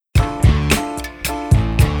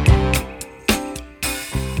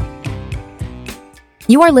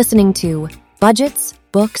You are listening to Budgets,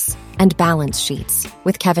 Books, and Balance Sheets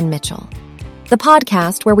with Kevin Mitchell, the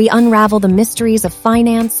podcast where we unravel the mysteries of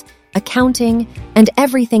finance, accounting, and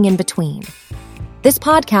everything in between. This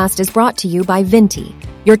podcast is brought to you by Vinti,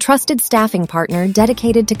 your trusted staffing partner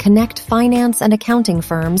dedicated to connect finance and accounting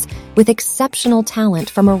firms with exceptional talent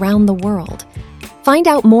from around the world. Find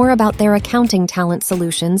out more about their accounting talent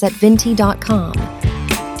solutions at vinti.com.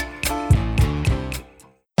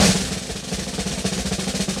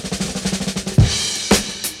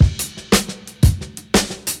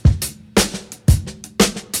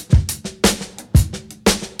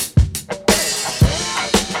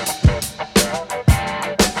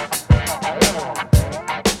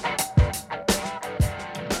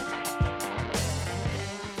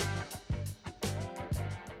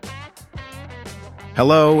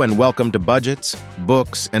 Hello and welcome to Budgets,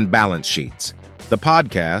 Books, and Balance Sheets, the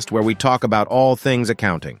podcast where we talk about all things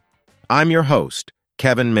accounting. I'm your host,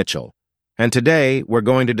 Kevin Mitchell, and today we're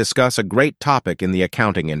going to discuss a great topic in the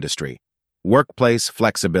accounting industry, workplace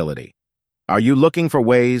flexibility. Are you looking for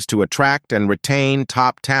ways to attract and retain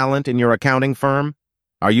top talent in your accounting firm?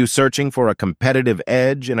 Are you searching for a competitive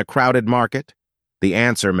edge in a crowded market? The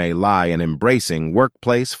answer may lie in embracing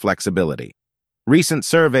workplace flexibility. Recent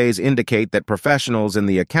surveys indicate that professionals in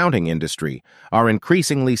the accounting industry are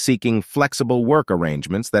increasingly seeking flexible work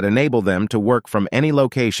arrangements that enable them to work from any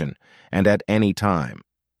location and at any time.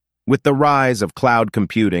 With the rise of cloud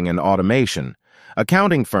computing and automation,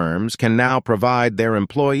 accounting firms can now provide their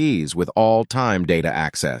employees with all-time data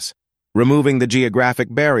access, removing the geographic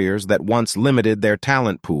barriers that once limited their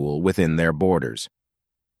talent pool within their borders.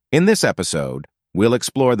 In this episode, we'll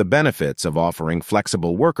explore the benefits of offering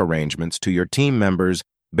flexible work arrangements to your team members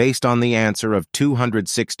based on the answer of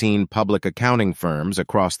 216 public accounting firms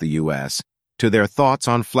across the U.S. to their thoughts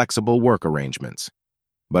on flexible work arrangements.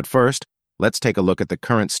 But first, let's take a look at the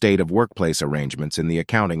current state of workplace arrangements in the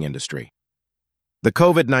accounting industry. The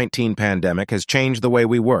COVID-19 pandemic has changed the way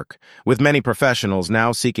we work, with many professionals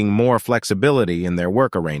now seeking more flexibility in their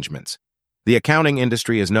work arrangements. The accounting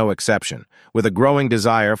industry is no exception, with a growing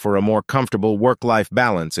desire for a more comfortable work-life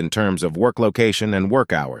balance in terms of work location and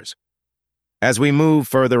work hours. As we move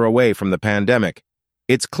further away from the pandemic,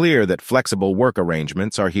 it's clear that flexible work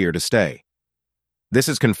arrangements are here to stay. This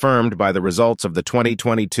is confirmed by the results of the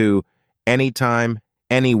 2022 Anytime,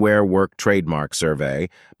 Anywhere Work Trademark Survey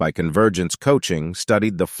by Convergence Coaching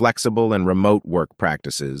studied the flexible and remote work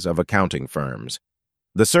practices of accounting firms.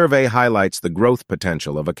 The survey highlights the growth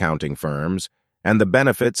potential of accounting firms and the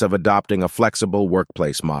benefits of adopting a flexible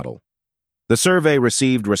workplace model. The survey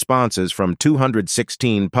received responses from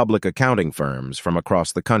 216 public accounting firms from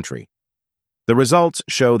across the country. The results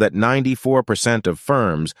show that 94% of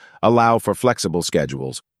firms allow for flexible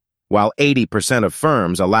schedules, while 80% of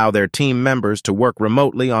firms allow their team members to work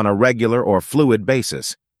remotely on a regular or fluid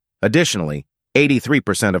basis. Additionally,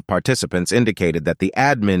 83% of participants indicated that the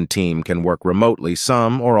admin team can work remotely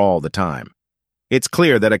some or all the time. It's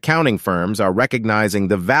clear that accounting firms are recognizing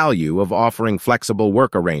the value of offering flexible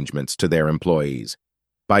work arrangements to their employees.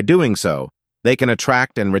 By doing so, they can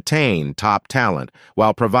attract and retain top talent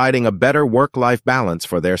while providing a better work-life balance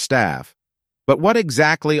for their staff. But what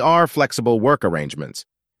exactly are flexible work arrangements,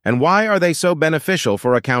 and why are they so beneficial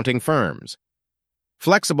for accounting firms?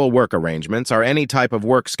 Flexible work arrangements are any type of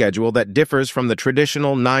work schedule that differs from the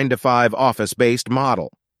traditional 9-to-5 office-based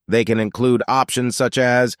model. They can include options such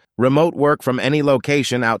as remote work from any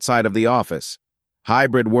location outside of the office,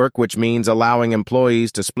 hybrid work, which means allowing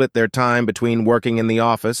employees to split their time between working in the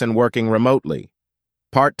office and working remotely,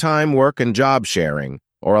 part-time work and job sharing,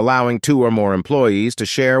 or allowing 2 or more employees to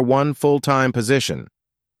share one full-time position.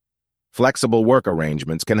 Flexible work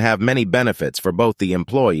arrangements can have many benefits for both the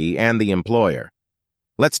employee and the employer.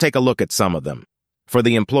 Let's take a look at some of them. For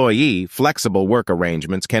the employee, flexible work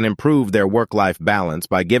arrangements can improve their work-life balance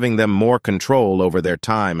by giving them more control over their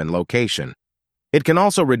time and location. It can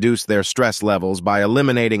also reduce their stress levels by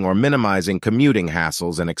eliminating or minimizing commuting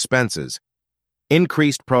hassles and expenses.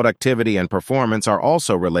 Increased productivity and performance are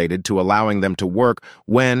also related to allowing them to work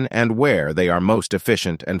when and where they are most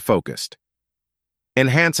efficient and focused.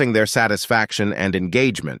 Enhancing their satisfaction and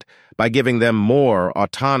engagement by giving them more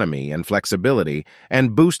autonomy and flexibility,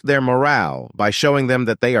 and boost their morale by showing them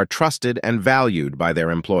that they are trusted and valued by their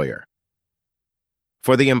employer.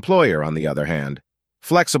 For the employer, on the other hand,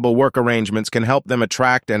 flexible work arrangements can help them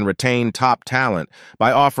attract and retain top talent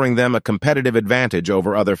by offering them a competitive advantage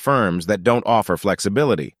over other firms that don't offer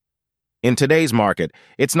flexibility. In today's market,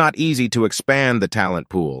 it's not easy to expand the talent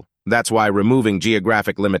pool. That's why removing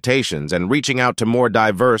geographic limitations and reaching out to more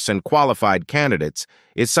diverse and qualified candidates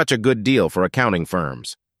is such a good deal for accounting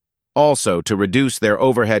firms. Also, to reduce their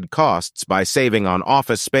overhead costs by saving on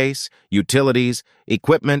office space, utilities,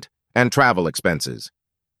 equipment, and travel expenses.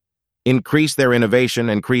 Increase their innovation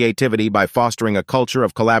and creativity by fostering a culture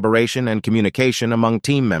of collaboration and communication among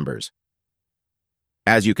team members.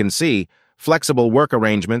 As you can see, flexible work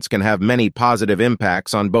arrangements can have many positive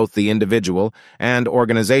impacts on both the individual and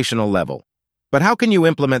organizational level. But how can you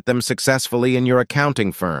implement them successfully in your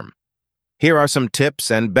accounting firm? Here are some tips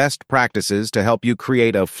and best practices to help you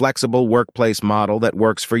create a flexible workplace model that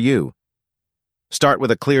works for you. Start with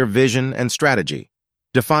a clear vision and strategy.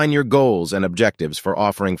 Define your goals and objectives for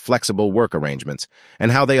offering flexible work arrangements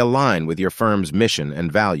and how they align with your firm's mission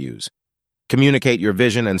and values. Communicate your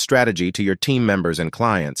vision and strategy to your team members and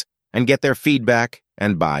clients and get their feedback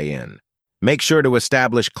and buy-in. Make sure to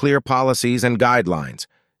establish clear policies and guidelines.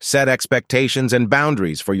 Set expectations and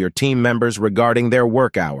boundaries for your team members regarding their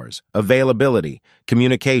work hours, availability,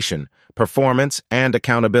 communication, performance, and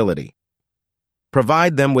accountability.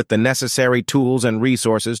 Provide them with the necessary tools and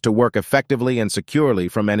resources to work effectively and securely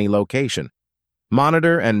from any location.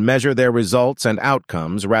 Monitor and measure their results and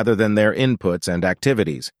outcomes rather than their inputs and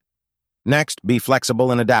activities. Next, be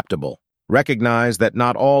flexible and adaptable. Recognize that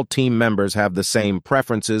not all team members have the same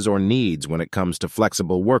preferences or needs when it comes to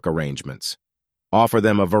flexible work arrangements. Offer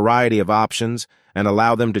them a variety of options and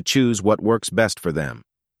allow them to choose what works best for them.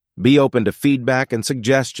 Be open to feedback and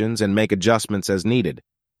suggestions and make adjustments as needed.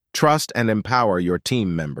 Trust and empower your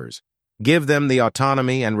team members. Give them the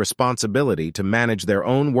autonomy and responsibility to manage their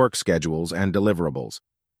own work schedules and deliverables.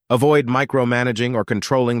 Avoid micromanaging or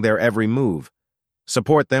controlling their every move.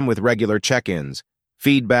 Support them with regular check-ins,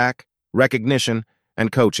 feedback, recognition,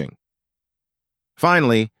 and coaching.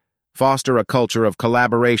 Finally, foster a culture of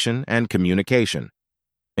collaboration and communication.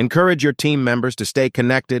 Encourage your team members to stay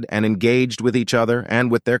connected and engaged with each other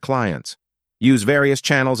and with their clients. Use various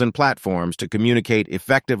channels and platforms to communicate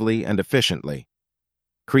effectively and efficiently.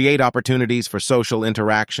 Create opportunities for social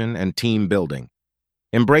interaction and team building.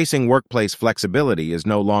 Embracing workplace flexibility is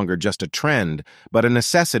no longer just a trend, but a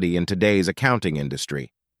necessity in today's accounting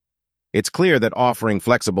industry. It's clear that offering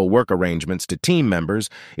flexible work arrangements to team members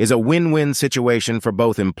is a win-win situation for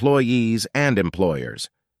both employees and employers.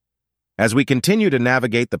 As we continue to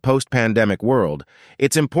navigate the post-pandemic world,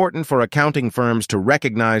 it's important for accounting firms to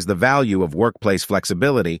recognize the value of workplace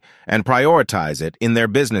flexibility and prioritize it in their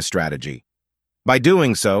business strategy. By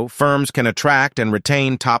doing so, firms can attract and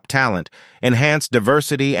retain top talent, enhance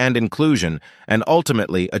diversity and inclusion, and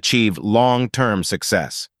ultimately achieve long-term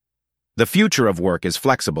success. The future of work is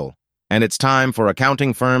flexible, and it's time for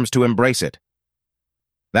accounting firms to embrace it.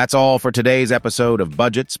 That's all for today's episode of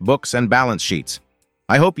Budgets, Books, and Balance Sheets.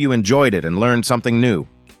 I hope you enjoyed it and learned something new.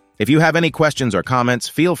 If you have any questions or comments,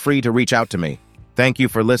 feel free to reach out to me. Thank you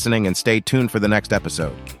for listening and stay tuned for the next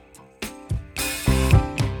episode.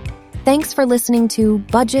 Thanks for listening to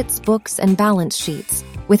Budgets, Books, and Balance Sheets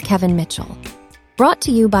with Kevin Mitchell. Brought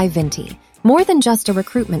to you by Vinti, more than just a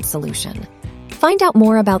recruitment solution. Find out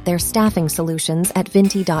more about their staffing solutions at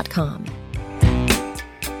vinti.com.